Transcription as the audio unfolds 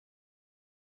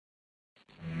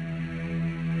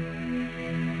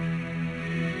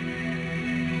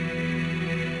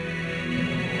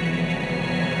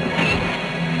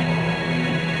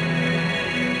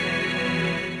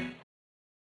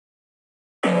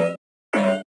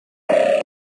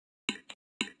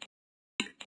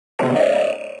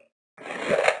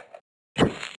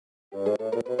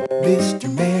Mr.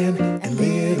 Man and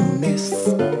Little Miss.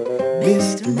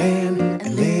 Mr. Man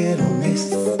and Little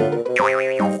Miss.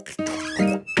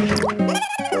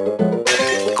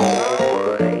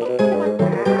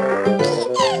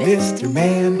 Mr.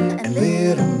 Man and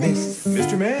Little Miss.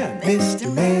 Mr. Man.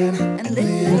 Mr. Man and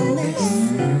Little Miss.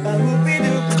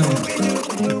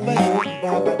 Mr. Man.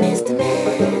 Mr.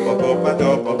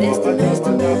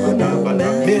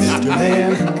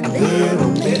 Man and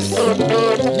Little Miss.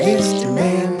 Mr.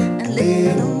 Man and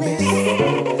Little Miss.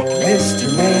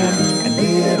 Mr. Man and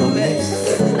Little Miss.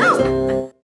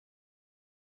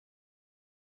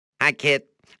 Hi, Kit.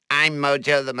 I'm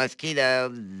Mojo the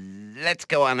Mosquito. Let's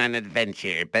go on an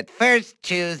adventure, but first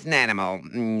choose an animal.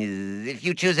 If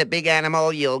you choose a big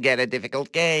animal, you'll get a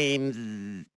difficult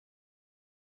game.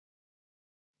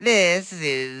 This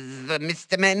is the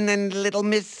Mr. Men and Little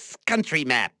Miss country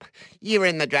map. You're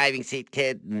in the driving seat,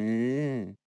 kid.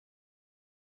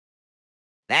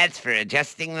 That's for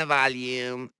adjusting the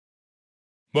volume.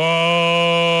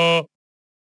 Ba.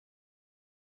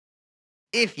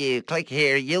 If you click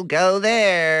here, you'll go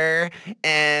there.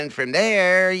 And from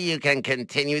there, you can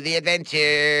continue the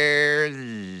adventure.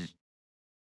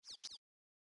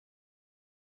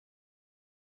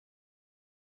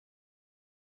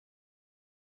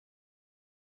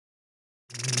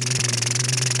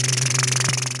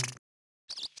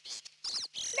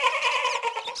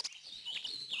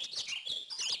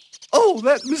 Oh,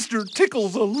 that Mr.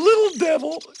 Tickle's a little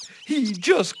devil. He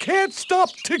just can't stop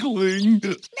tickling.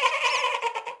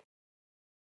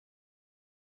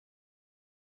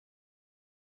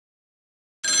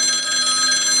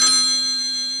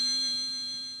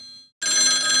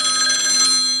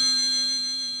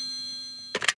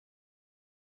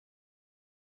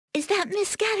 Is that Miss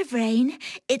Scatterbrain?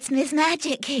 It's Miss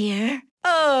Magic here.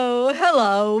 Oh,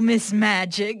 hello, Miss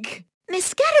Magic. Miss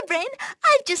Scatterbrain,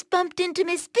 I've just bumped into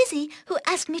Miss Busy, who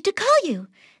asked me to call you.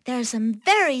 There are some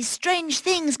very strange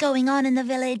things going on in the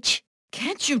village.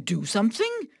 Can't you do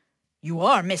something? You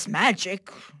are Miss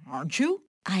Magic, aren't you?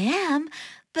 I am,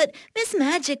 but Miss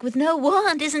Magic with no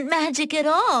wand isn't magic at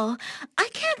all. I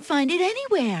can't find it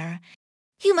anywhere.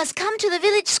 You must come to the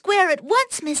village square at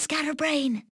once, Miss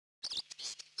Scatterbrain.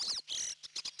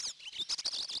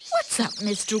 What's up,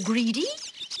 Mr. Greedy?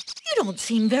 You don't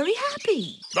seem very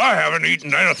happy. I haven't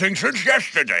eaten anything since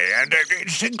yesterday, and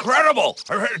it's incredible.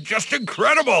 Just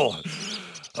incredible.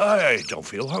 I don't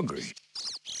feel hungry.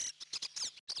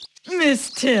 Miss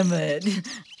Timid,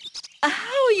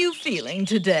 how are you feeling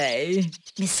today?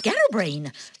 Miss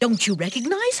Scatterbrain, don't you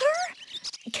recognize her?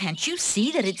 Can't you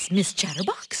see that it's Miss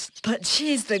Chatterbox? But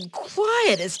she's the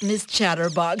quietest Miss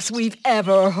Chatterbox we've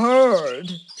ever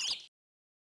heard.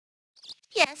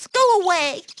 Yes, go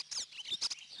away.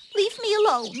 Leave me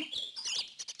alone.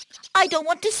 I don't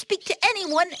want to speak to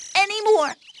anyone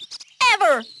anymore.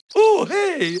 Ever. Oh,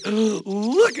 hey,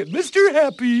 look at Mr.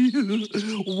 Happy.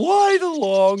 Why the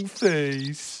long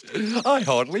face? I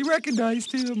hardly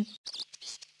recognized him.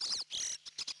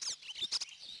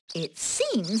 It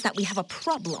seems that we have a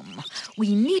problem.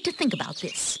 We need to think about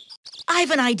this.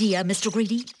 I've an idea, Mr.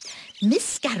 Greedy. Miss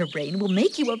Scatterbrain will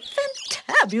make you a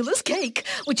fantabulous cake,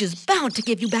 which is bound to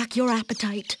give you back your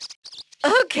appetite.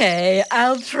 Okay,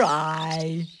 I'll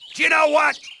try. Do you know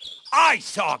what? I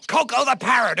saw Coco the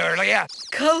parrot earlier.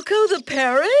 Coco the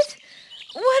parrot?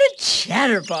 What a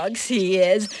chatterbox he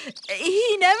is.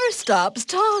 He never stops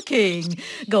talking,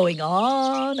 going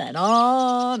on and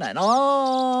on and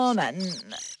on and...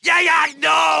 Yeah, I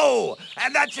know!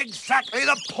 And that's exactly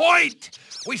the point!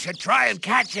 We should try and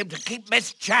catch him to keep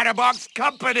Miss Chatterbox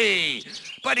company.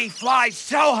 But he flies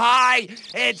so high,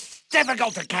 it's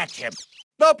difficult to catch him.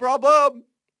 No problem.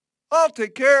 I'll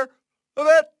take care of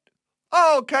it.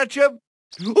 I'll catch him.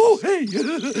 Oh, hey,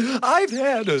 I've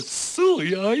had a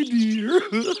silly idea.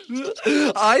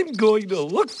 I'm going to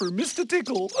look for Mr.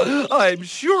 Tickle. I'm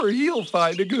sure he'll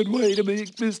find a good way to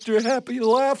make Mr. Happy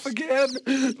laugh again.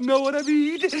 Know what I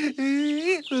mean?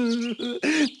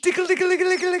 Tickle, tickle, tickle,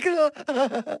 tickle, tickle.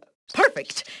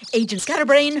 Perfect. Agent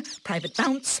Scatterbrain, Private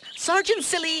Bounce, Sergeant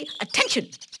Silly, attention.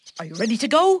 Are you ready to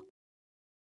go?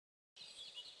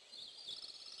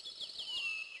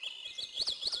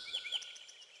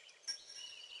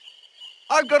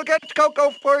 I'm going to catch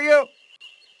Coco for you,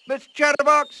 Miss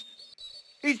Chatterbox.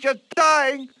 He's just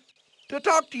dying to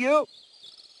talk to you.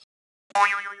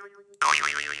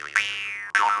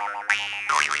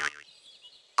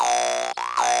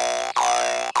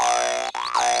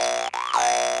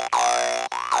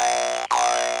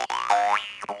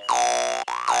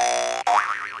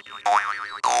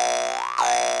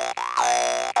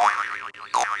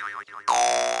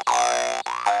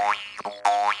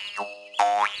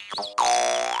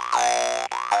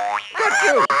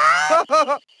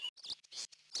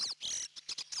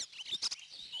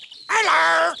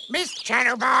 Miss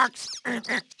Chatterbox.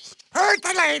 Heard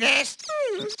the latest.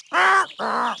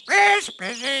 Miss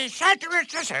Busy, Center is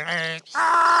the city.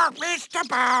 Mr.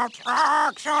 Bounce,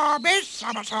 so Miss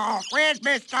Somersault with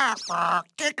Mr.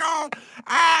 Tickle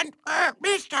and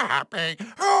Mr. Happy,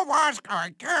 who was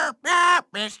going to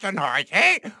Mr.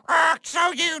 Noisy.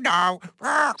 So you know.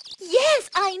 Yes,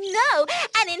 I know.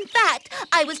 And in fact,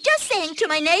 I was just saying to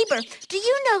my neighbor, do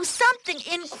you know something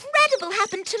incredible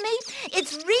happened to me?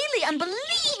 It's really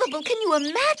unbelievable. Can you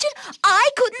imagine? I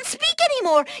couldn't speak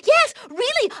anymore. Yes,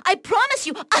 really, I promise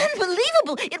you,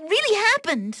 unbelievable. It really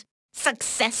happened.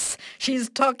 Success. She's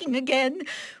talking again.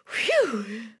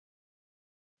 Phew.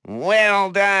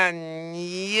 Well done.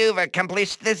 You've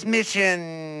accomplished this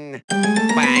mission.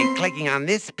 By clicking on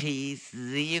this piece,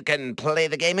 you can play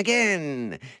the game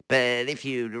again. But if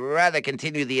you'd rather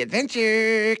continue the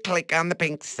adventure, click on the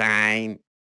pink sign.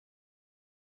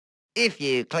 If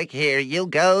you click here, you'll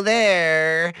go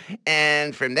there.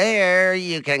 And from there,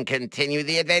 you can continue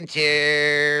the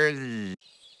adventure.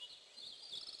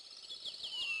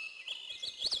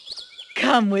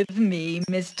 Come with me,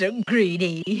 Mr.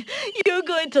 Greedy. You're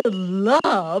going to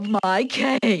love my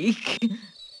cake.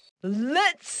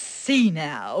 Let's see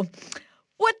now.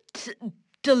 What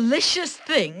delicious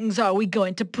things are we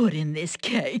going to put in this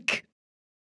cake?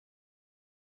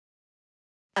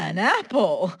 An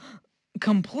apple,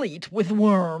 complete with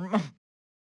worm.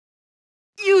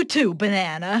 You too,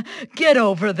 banana. Get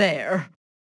over there.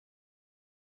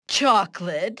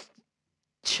 Chocolate.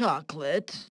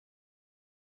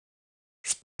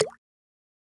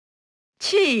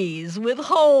 Cheese with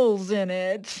holes in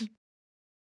it.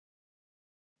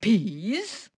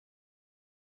 Peas.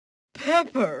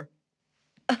 Pepper.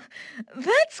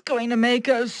 That's going to make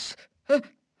us...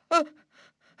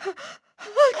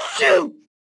 Achoo!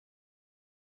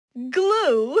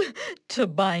 Glue to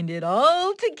bind it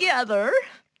all together.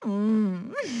 A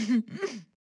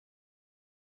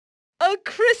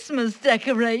Christmas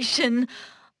decoration.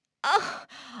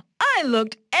 I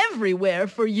looked everywhere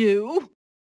for you.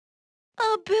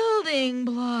 A building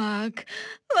block,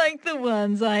 like the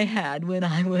ones I had when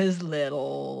I was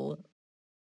little.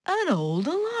 An old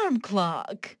alarm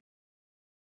clock.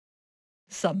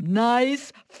 Some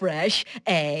nice, fresh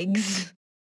eggs.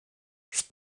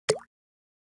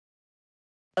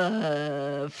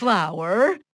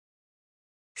 Flour.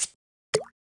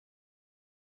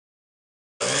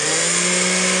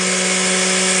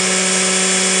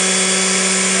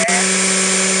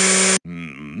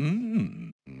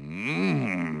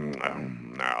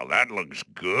 Now that looks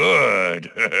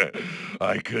good.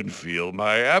 I can feel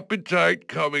my appetite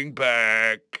coming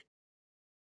back.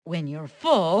 When you're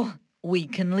full, we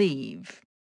can leave.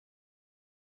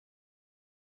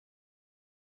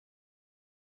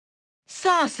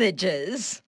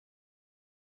 Sausages.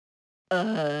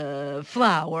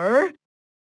 Flour.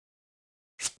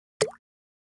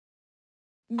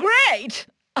 Great!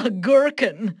 A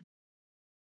gherkin.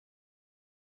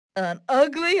 An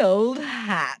ugly old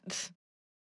hat.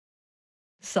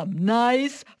 Some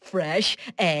nice, fresh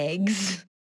eggs.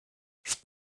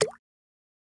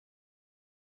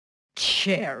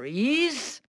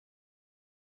 Cherries.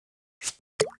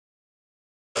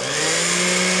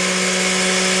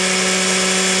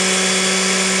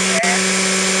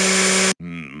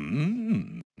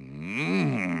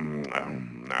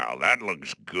 Now that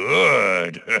looks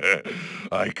good.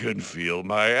 I can feel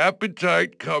my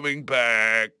appetite coming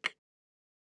back.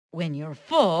 When you're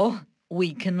full,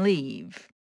 we can leave.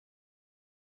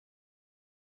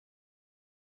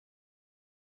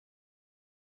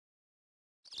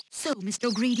 So,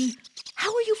 Mr. Greedy,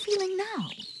 how are you feeling now?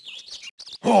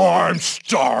 Oh, I'm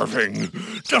starving.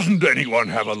 Doesn't anyone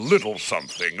have a little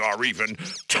something, or even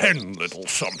 10 little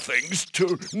somethings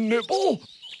to nibble?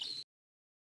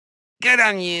 Good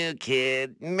on you,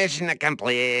 kid. Mission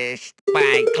accomplished.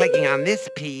 By clicking on this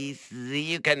piece,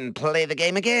 you can play the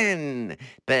game again.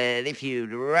 But if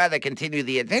you'd rather continue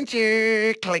the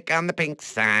adventure, click on the pink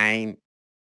sign.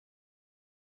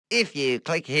 If you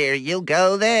click here, you'll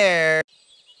go there.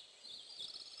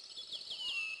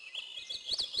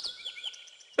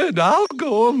 And I'll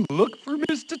go and look for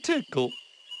Mr. Tickle.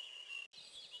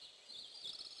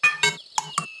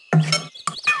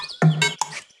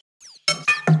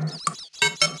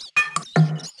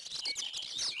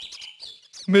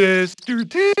 Mr.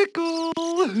 Tickle!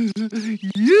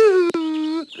 You!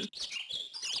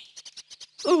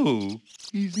 Oh,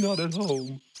 he's not at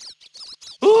home.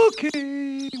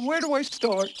 Okay, where do I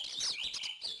start?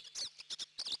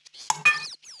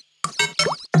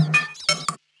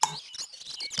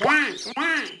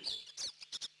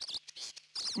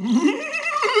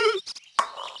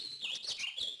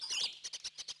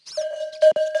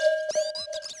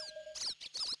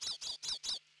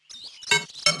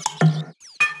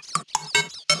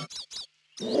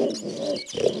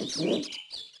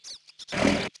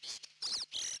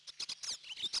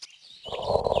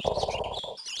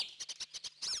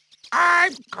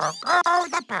 I'm Coco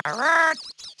the parrot.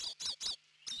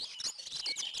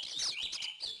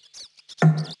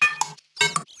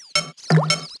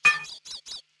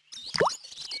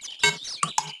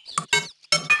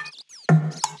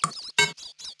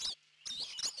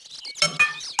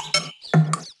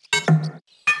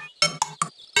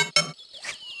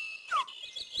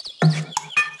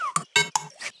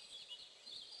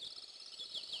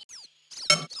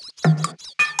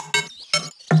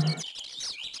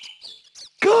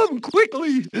 Come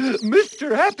quickly!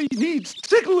 Mr. Happy needs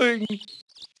tickling!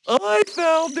 I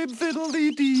found him,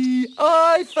 Fiddly-Dee!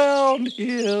 I found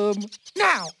him!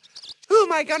 Now, who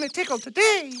am I gonna tickle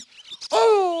today?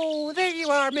 Oh, there you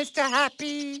are, Mr.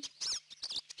 Happy.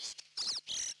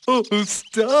 Oh,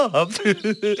 stop!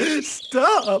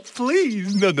 Stop,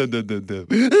 please! No, no, no, no, no.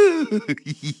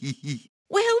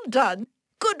 Well done.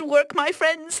 Good work, my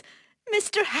friends.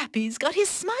 Mr. Happy's got his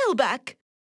smile back.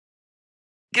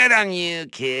 Good on you,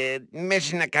 kid.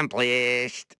 Mission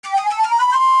accomplished.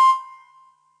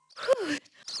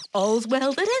 All's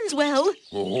well that ends well.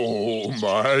 Oh,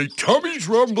 my tummy's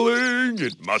rumbling.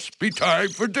 It must be time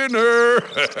for dinner.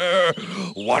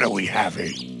 What are we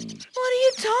having? What are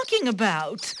you talking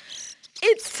about?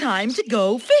 It's time to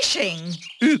go fishing.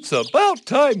 It's about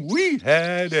time we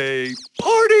had a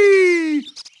party!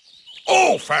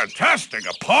 Oh, fantastic,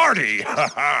 a party.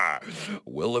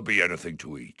 Will there be anything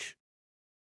to eat?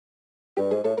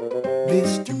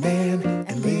 Mr. Man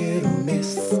and Little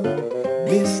Miss.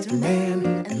 Mr. Man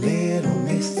and Little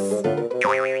Miss.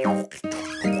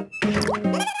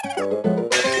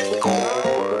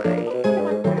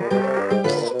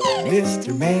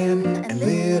 Mr. Man and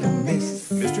Little Miss.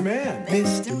 Mr. Man.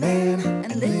 Mr. Man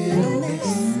and Little Miss. Mr.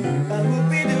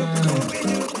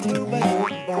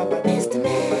 Man. Mr.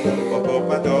 Man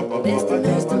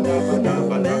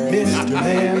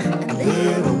and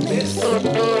Little Miss.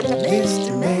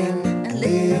 Mr. Man and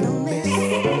Little Miss.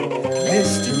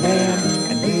 Mr. Man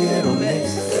and Little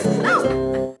Miss.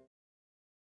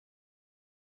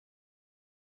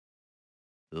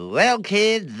 Well,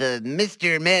 kid, the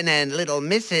Mr. Men and Little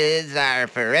Misses are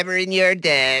forever in your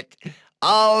debt.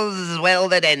 All's well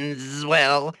that ends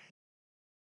well.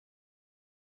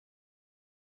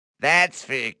 That's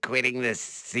for quitting the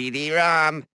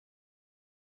CD-ROM.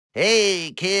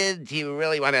 Hey, kids, you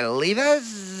really want to leave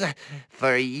us?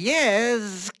 For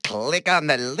yes, click on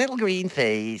the little green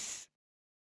face.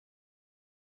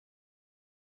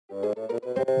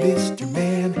 Mr.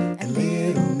 Man and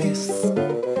Little Miss.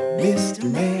 Mr.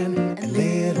 Man and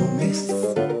Little Miss.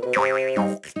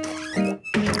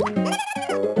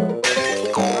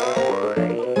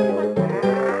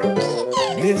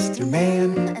 Mr.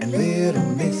 Man and Little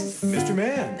Miss. Mr.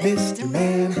 Man. Mr.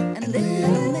 Man and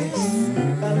Little Miss.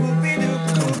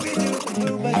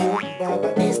 Mr.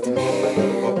 Man. Mr. Man and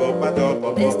Little Miss.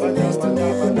 Mr.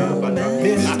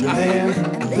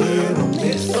 Man and Little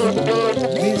Miss.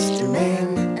 Mr.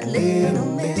 Man and Little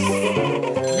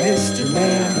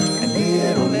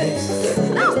Miss.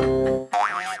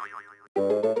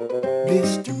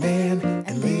 Mr. Man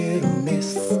and Little Miss. Mr. Man and Little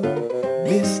Miss.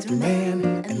 Mr. Man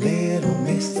and Little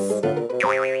Miss.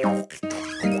 Mr.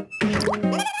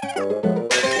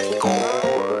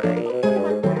 Man.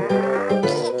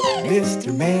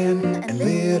 Mr. Man and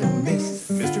Little Miss.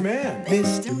 Mr. Man.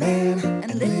 Mr. Man.